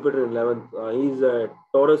has Jupiter in 11th. He's a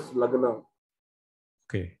Taurus Lagna.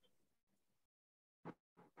 Okay.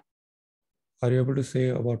 Are you able to say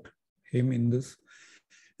about him in this?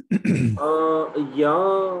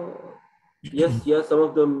 Yeah. Yes, some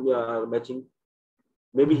of them are matching.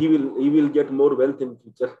 Maybe he will get more wealth in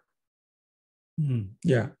future.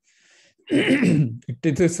 Yeah.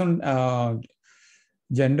 It is on,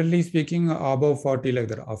 generally speaking, above 40, like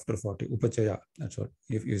that, after 40, upachaya. That's what,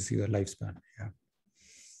 if you see the lifespan. Yeah.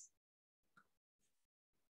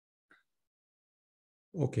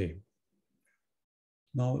 Okay.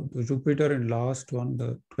 Now, the Jupiter in last one,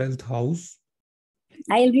 the 12th house.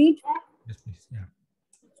 I'll read. Yes, please. Yeah.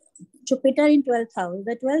 Jupiter in 12th house.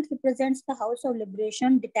 The 12th represents the house of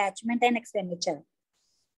liberation, detachment, and expenditure.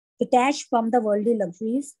 Detached from the worldly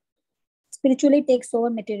luxuries, spiritually takes over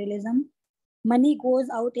materialism. Money goes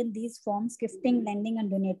out in these forms, gifting, lending,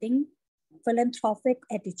 and donating. Philanthropic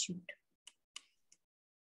attitude.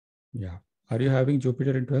 Yeah. Are you having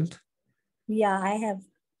Jupiter in 12th? Yeah, I have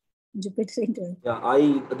Jupiter in 12th.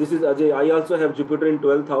 Yeah, this is Ajay. I also have Jupiter in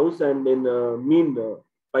 12th house and in mean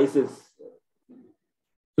Pisces.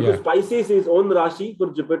 Because Pisces is own Rashi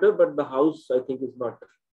for Jupiter, but the house I think is not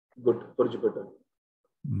good for Jupiter.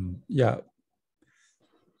 Yeah.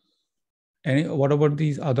 What about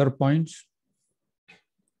these other points?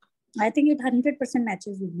 I think it 100%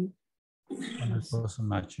 matches with me. 100%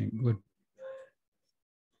 matching. Good.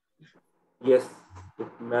 Yes,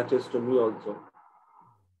 it matches to me also.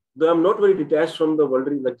 Though I'm not very detached from the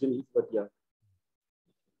worldly luxuries, but yeah.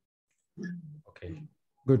 Okay,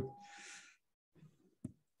 good.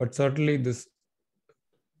 But certainly this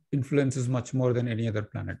influences much more than any other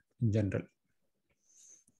planet in general.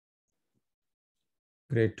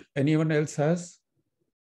 Great. Anyone else has?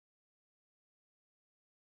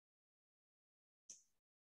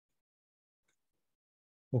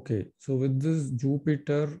 Okay, so with this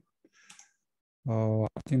Jupiter, I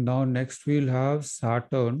think now next we'll have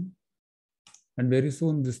Saturn, and very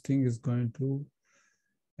soon this thing is going to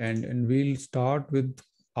end, and we'll start with,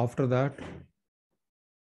 after that,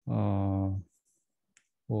 oh,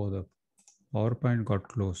 the PowerPoint got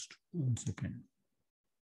closed. 1 second.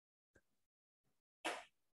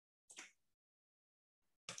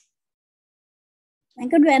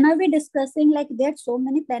 And when are we discussing, like, there are so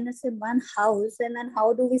many planets in one house, and then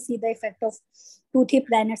how do we see the effect of 2-3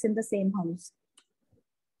 planets in the same house?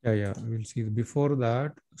 Yeah, we'll see. Before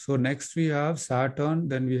that, so next we have Saturn,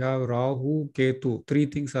 then we have Rahu, Ketu. 3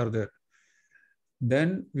 things are there.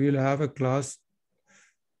 Then we'll have a class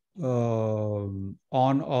on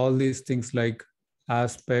all these things like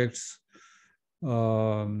aspects,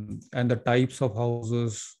 and the types of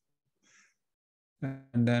houses,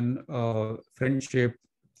 and then friendship,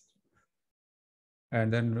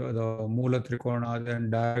 and then the Mula Trikona, then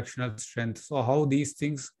directional strength. So how these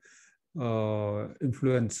things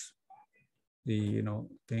influence the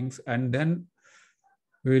things, and then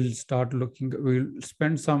we'll start looking. We'll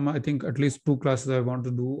spend some, I think, at least 2 classes I want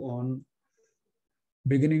to do on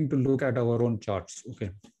beginning to look at our own charts.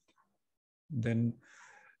 Okay, then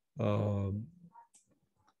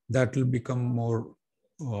that will become more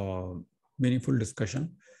meaningful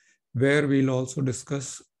discussion, where we'll also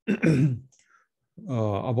discuss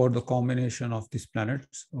about the combination of these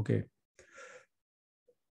planets. Okay,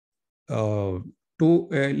 to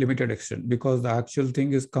a limited extent, because the actual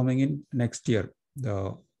thing is coming in next year.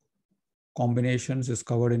 The combinations is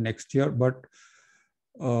covered in next year, but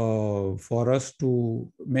for us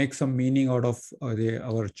to make some meaning out of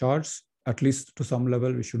our charts, at least to some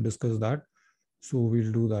level, we should discuss that. So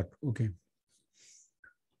we'll do that. Okay.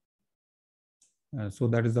 So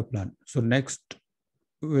that is the plan. So next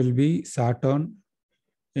will be Saturn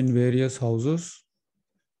in various houses.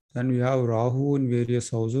 Then we have Rahu in various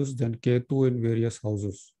houses, then Ketu in various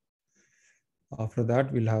houses. After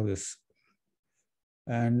that, we'll have this.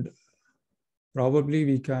 And probably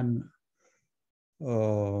we can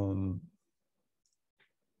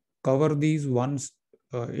cover these ones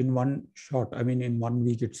in one shot, I mean in 1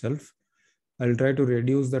 week itself. I'll try to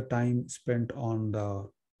reduce the time spent on the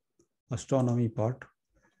astronomy part.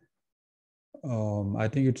 I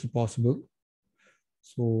think it's possible.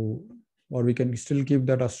 So, or we can still keep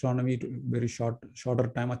that astronomy to very shorter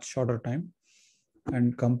time, much shorter time,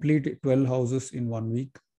 and complete 12 houses in 1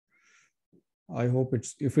 week. I hope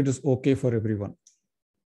if it is okay for everyone.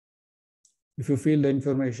 If you feel the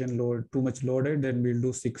information too much loaded, then we'll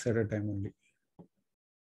do 6 at a time only.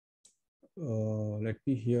 Let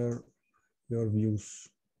me hear your views.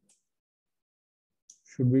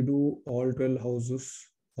 Should we do all 12 houses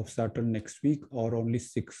of Saturn next week or only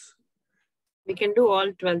 6? We can do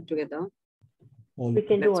all 12 together. We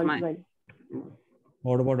can do all 12.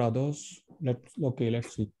 What about others? Let's see.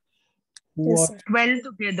 Yes, Who are 12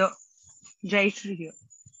 together. Jayashree here.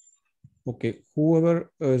 okay?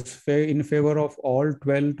 Whoever is in favor of all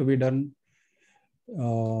 12 to be done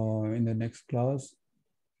in the next class,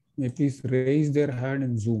 may please raise their hand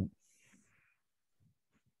in Zoom.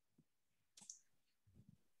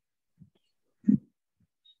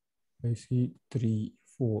 I see 3,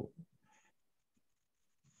 4,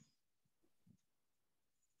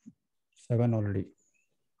 7 already.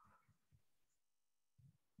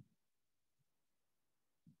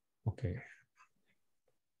 Okay.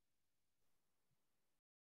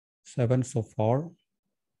 7 so far.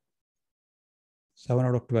 7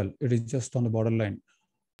 out of 12. It is just on the borderline.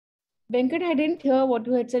 Venkat, I didn't hear what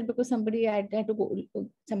you had said because somebody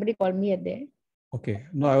called me at there. Okay.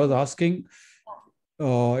 No, I was asking,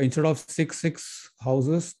 instead of 6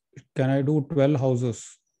 houses, can I do 12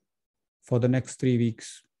 houses for the next 3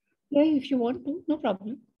 weeks? Yeah, if you want to, no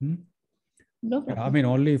problem. No problem. I mean,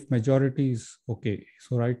 only if majority is okay.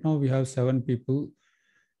 So right now we have 7 people.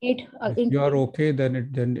 8. If you are okay, then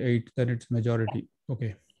 8, then it's majority.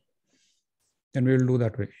 Okay. Then we will do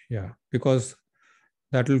that way. Yeah, because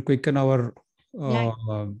that will quicken our. No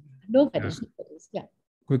worries. Yeah.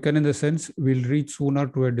 Quicken in the sense we'll reach sooner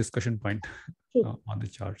to a discussion point on the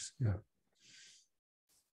charts. Yeah.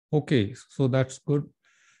 Okay, so that's good.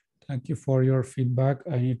 Thank you for your feedback.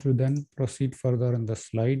 I need to then proceed further in the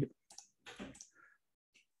slide.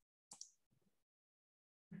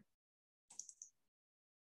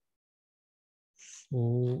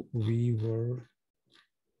 So we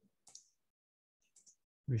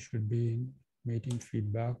should be in meeting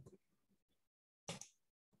feedback.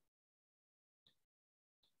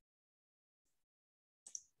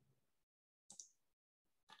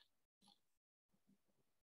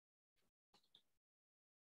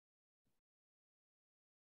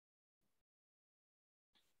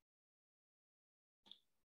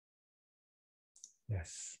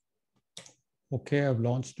 Yes. Okay, I've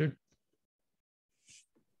launched it.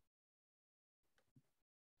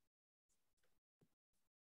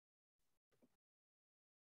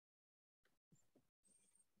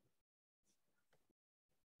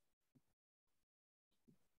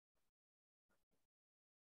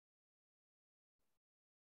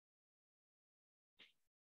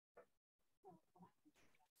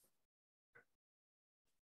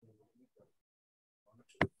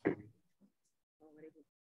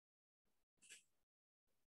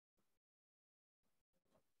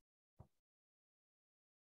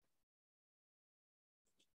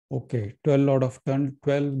 Okay, 12 out of 10,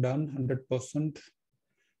 12 done, 100%.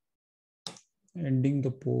 ending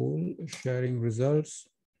the poll, sharing results.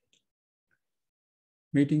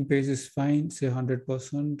 Meeting pace is fine, say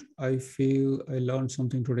 100%. I feel I learned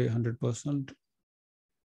something today, 100%.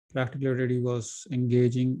 Practicality was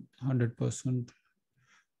engaging, 100%.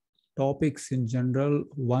 Topics in general,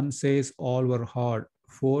 1 says all were hard,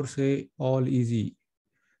 4 say all easy,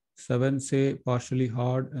 7 say partially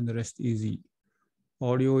hard and the rest easy.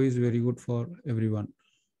 Audio is very good for everyone.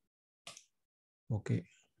 Okay.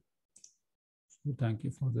 So thank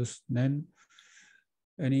you for this. Then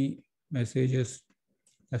any messages,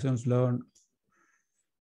 lessons learned?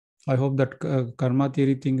 I hope that karma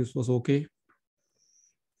theory thing was okay.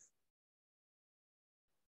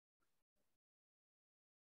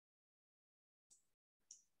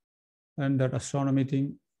 And that astronomy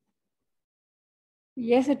thing.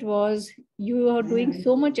 Yes, it was. You are doing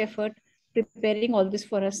so much effort preparing all this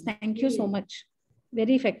for us. Thank you so much.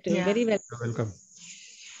 Very effective, very well. You're welcome.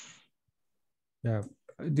 Yeah,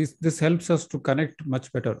 this helps us to connect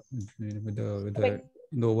much better with the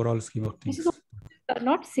in the overall scheme of things. This is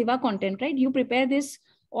not SIVA content, right? You prepare this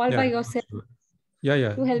all by yourself.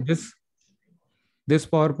 Yeah. To help. This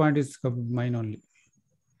PowerPoint is mine only.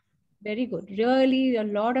 Very good. Really, a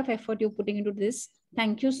lot of effort you're putting into this.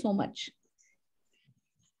 Thank you so much.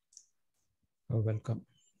 You're welcome.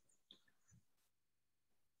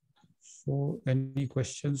 So, any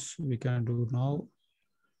questions we can do now?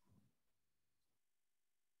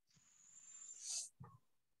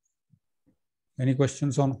 Any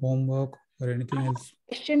questions on homework or anything else?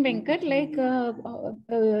 Question, Venkat, like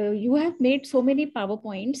you have made so many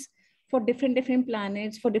PowerPoints for different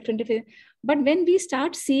planets, for different, but when we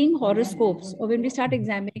start seeing horoscopes or when we start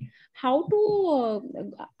examining, how to,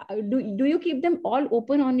 do you keep them all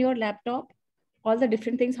open on your laptop? All the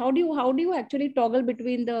different things. How do you actually toggle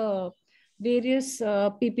between the various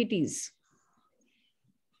PPTs?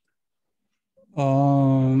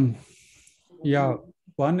 Yeah,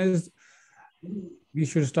 one is we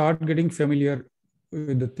should start getting familiar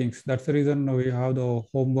with the things. That's the reason we have the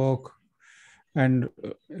homework and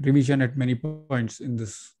revision at many points in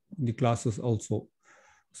the classes also,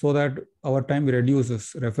 so that our time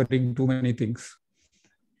reduces referring too many things.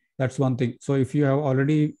 That's one thing. So if you have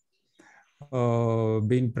already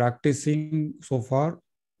been practicing so far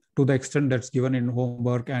to the extent that's given in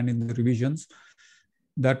homework and in the revisions,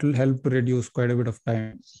 that will help reduce quite a bit of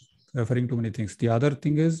time referring to many things. The other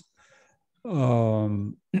thing is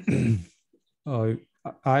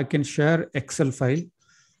I can share Excel file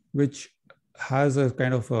which has a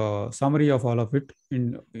kind of a summary of all of it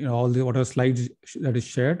in all the whatever slides that is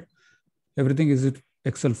shared. Everything is in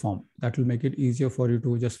Excel form. That will make it easier for you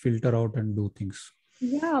to just filter out and do things.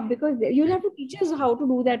 Yeah, because you'll have to teach us how to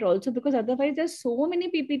do that also, because otherwise there's so many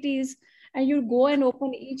PPTs and you go and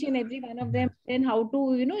open each and every one of them, and how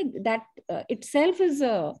to, that itself is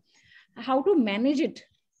how to manage it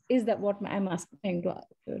is that what I'm asking to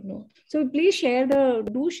know. So please share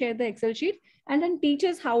the Excel sheet and then teach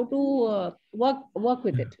us how to work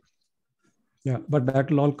with it. Yeah, but that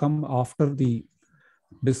will all come after the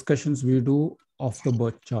discussions we do of the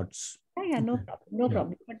birth charts. Yeah, no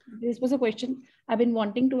problem. But this was a question I've been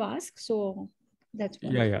wanting to ask, so that's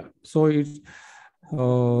why. Yeah. So it's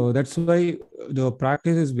that's why the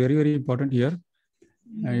practice is very, very important here.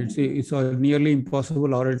 And it's nearly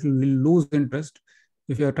impossible, or it will lose interest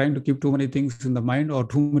if you are trying to keep too many things in the mind or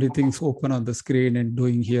too many things open on the screen and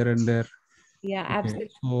doing here and there. Yeah,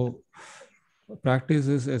 absolutely. So practice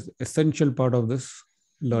is an essential part of this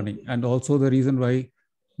learning, and also the reason why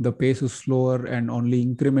the pace is slower and only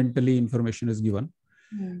incrementally information is given.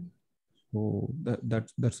 So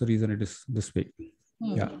that's the reason it is this way.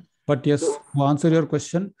 Yeah, but yes, to answer your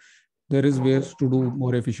question, there is ways to do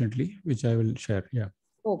more efficiently, which I will share. Yeah.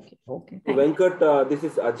 Okay. Venkat, this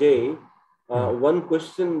is Ajay. One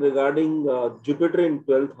question regarding Jupiter in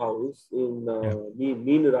 12th house in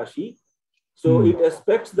Meen Rashi. So it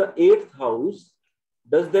aspects the 8th house.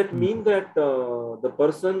 Does that mean that the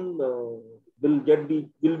person will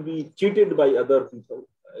be cheated by other people?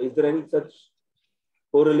 Is there any such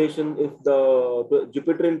correlation if the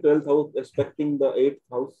Jupiter in 12th house aspecting the 8th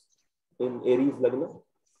house in Aries Lagna?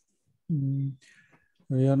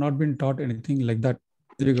 We have not been taught anything like that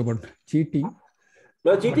about cheating.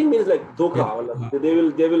 No, cheating means like dhokha. They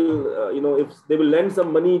will if they will lend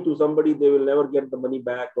some money to somebody, they will never get the money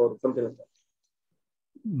back or something like that.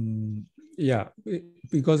 Yeah,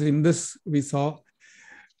 because in this we saw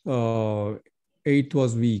 8th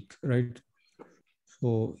was weak, right?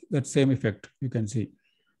 So that same effect you can see.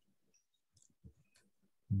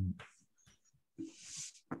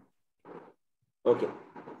 Okay.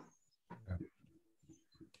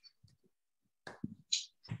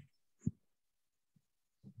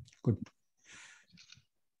 good.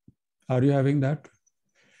 Are you having that?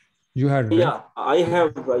 You had, right? Yeah, I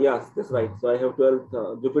have, yes, that's right. So I have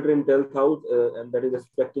 12th, Jupiter in 12th house, and that is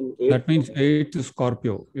expecting 8. That means 8 is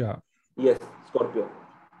Scorpio. Yeah. Yes, Scorpio.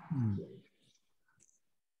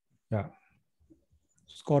 Yeah.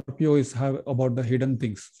 Scorpio is about the hidden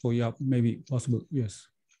things. So yeah, maybe possible. Yes.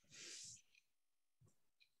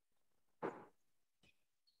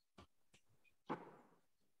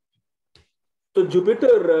 So Jupiter,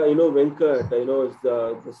 Venkat, is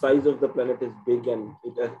the size of the planet is big, and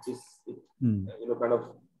it kind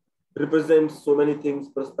of represents so many things: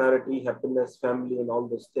 prosperity, happiness, family, and all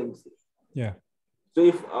those things. Yeah. So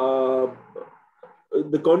if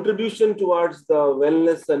the contribution towards the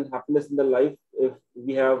wellness and happiness in the life, if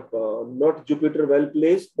we have not Jupiter well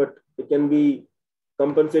placed, but it can be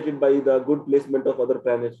compensated by the good placement of other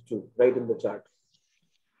planets too, right in the chart.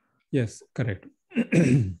 Yes, correct.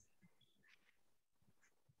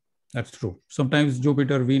 That's true. Sometimes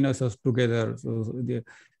Jupiter, Venus is together. So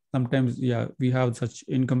sometimes, yeah, we have such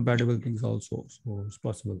incompatible things also. So it's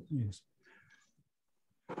possible. Yes.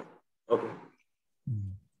 Okay.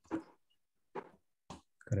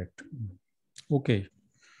 Correct. Okay.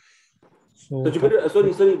 So Jupiter,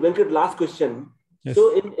 sorry, Venkat, last question. Yes.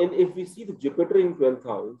 So if we see the Jupiter in 12th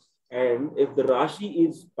house, and if the Rashi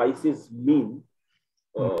is Pisces mean,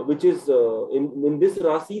 which is in this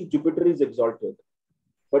Rashi, Jupiter is exalted,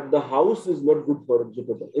 but the house is not good for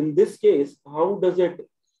Jupiter. In this case, how does it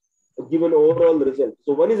give an overall result?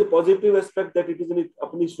 So one is a positive aspect that it is in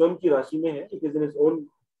apni Swam ki Rashi mein hai, it is in its own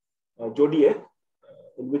zodiac,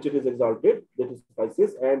 in which it is exalted, that is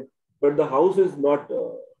Pisces, but the house is not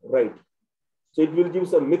right. So it will give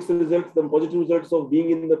some mixed results, some positive results of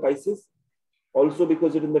being in the Pisces, also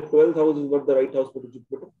because it in the 12th house is not the right house for the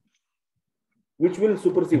Jupiter, which will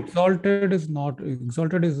supersede. Exalted is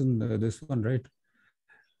in this one, right?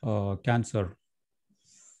 Cancer.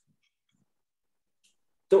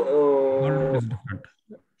 So it is different.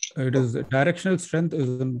 It is directional strength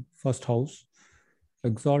is in first house.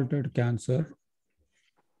 Exalted Cancer.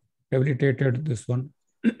 Debilitated this one.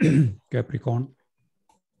 Capricorn.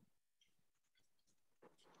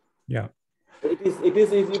 Yeah. It is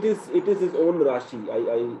his own Rashi. I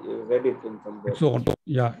read it in somewhere. Its own,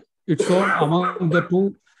 yeah. Its own among the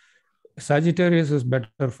two. Sagittarius is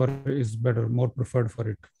more preferred for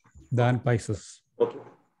it than Pisces. Okay.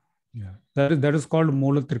 Yeah, that is called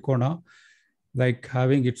Mula Trikona, like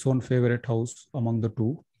having its own favorite house among the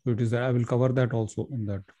two. It is. I will cover that also in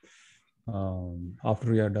that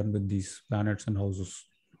after we are done with these planets and houses.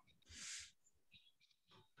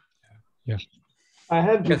 Yeah. I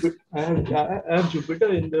have Jupiter. Yes. I have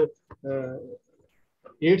Jupiter in the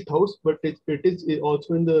 8th house, but it is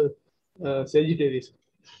also in the Sagittarius.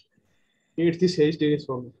 8th is Sagittarius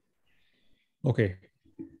for me. Okay.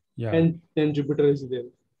 Yeah. And Jupiter is there.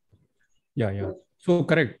 Yeah. So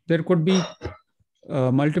correct. There could be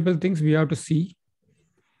multiple things we have to see,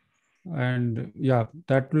 and yeah,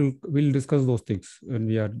 we'll discuss those things when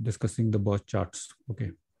we are discussing the birth charts.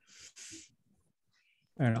 Okay.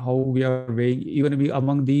 And how we are weighing even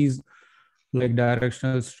among these, like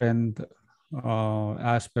directional strength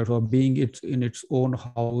aspect, or being in its own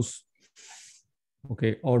house,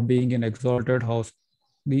 okay, or being in exalted house.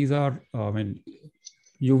 These are,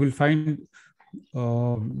 you will find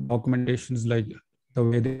documentations like the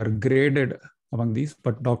way they are graded among these,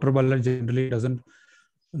 but Dr. Balla generally doesn't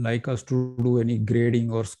like us to do any grading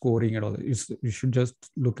or scoring at all. You should just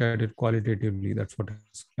look at it qualitatively. That's what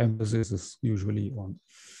emphasis is usually on.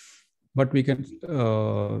 But we can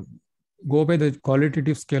go by the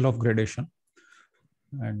qualitative scale of gradation,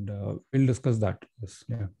 and we'll discuss that. Yes.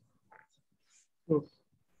 Yeah.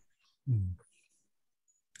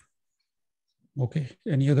 Okay.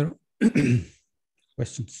 Any other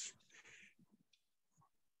questions?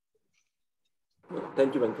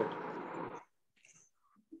 Thank you, Venkat.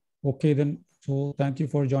 Okay, then. So thank you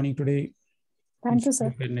for joining today. Thank you,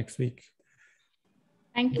 sir. Next week.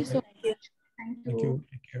 Thank you so much. Thank you.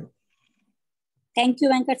 Take care. Thank you,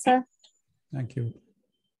 Venkat, sir. Thank you.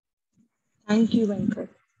 Thank you, Venkat.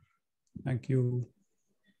 Thank you.